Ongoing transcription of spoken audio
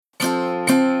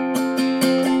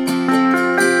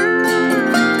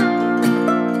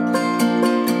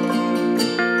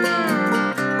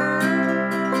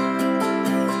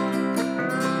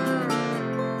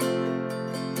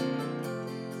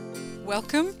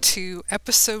to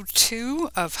episode 2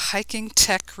 of Hiking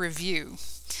Tech Review.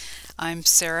 I'm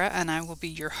Sarah and I will be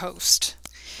your host.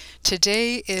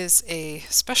 Today is a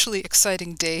especially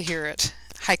exciting day here at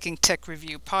Hiking Tech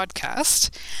Review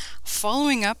podcast,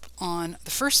 following up on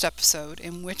the first episode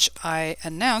in which I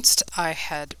announced I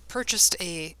had purchased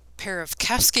a pair of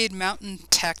Cascade Mountain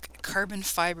Tech carbon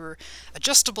fiber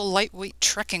adjustable lightweight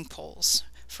trekking poles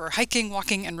for hiking,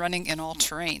 walking, and running in all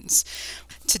terrains.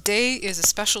 Today is a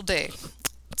special day.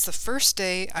 It's the first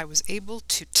day I was able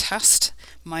to test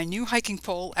my new hiking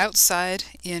pole outside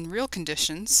in real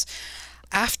conditions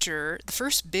after the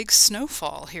first big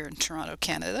snowfall here in Toronto,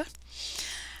 Canada.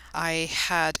 I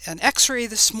had an x-ray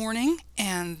this morning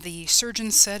and the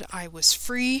surgeon said I was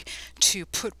free to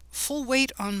put full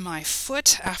weight on my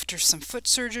foot after some foot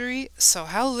surgery. So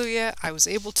hallelujah, I was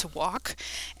able to walk,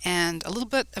 and a little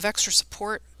bit of extra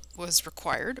support was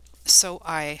required. So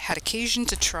I had occasion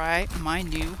to try my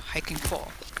new hiking pole.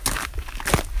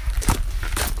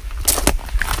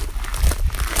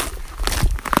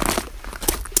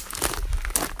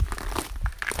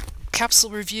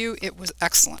 Capsule review, it was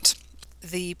excellent.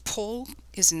 The pole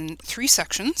is in 3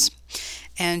 sections,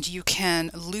 and you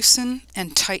can loosen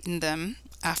and tighten them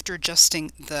after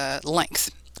adjusting the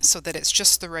length so that it's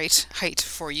just the right height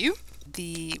for you.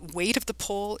 The weight of the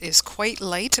pole is quite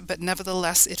light, but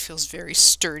nevertheless it feels very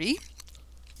sturdy.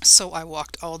 So I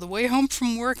walked all the way home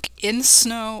from work in the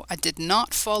snow. I did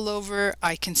not fall over.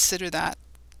 I consider that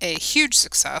a huge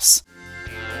success.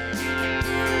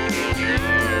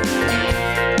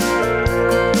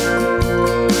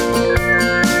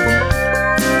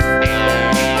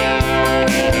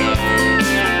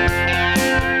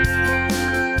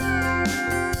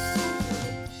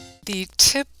 The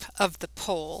tip of the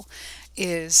pole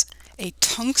is a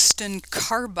tungsten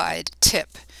carbide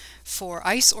tip for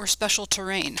ice or special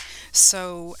terrain.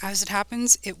 So as it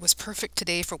happens, it was perfect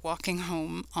today for walking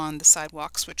home on the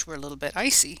sidewalks, which were a little bit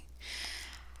icy.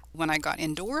 When I got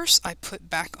indoors, I put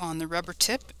back on the rubber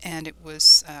tip and it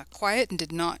was quiet and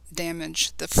did not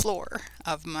damage the floor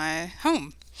of my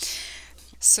home.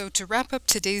 So to wrap up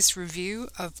today's review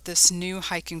of this new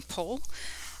hiking pole,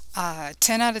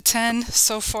 10 out of 10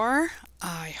 so far.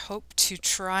 I hope to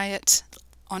try it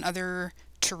on other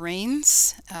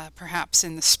terrains, perhaps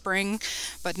in the spring,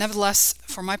 but nevertheless,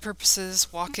 for my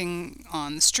purposes, walking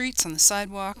on the streets, on the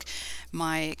sidewalk,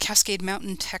 my Cascade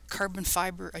Mountain Tech carbon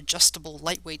fiber adjustable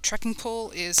lightweight trekking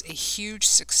pole is a huge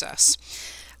success.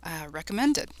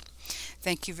 Recommended.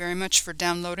 Thank you very much for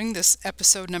downloading this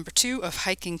episode number 2 of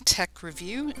Hiking Tech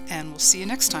Review, and we'll see you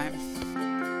next time.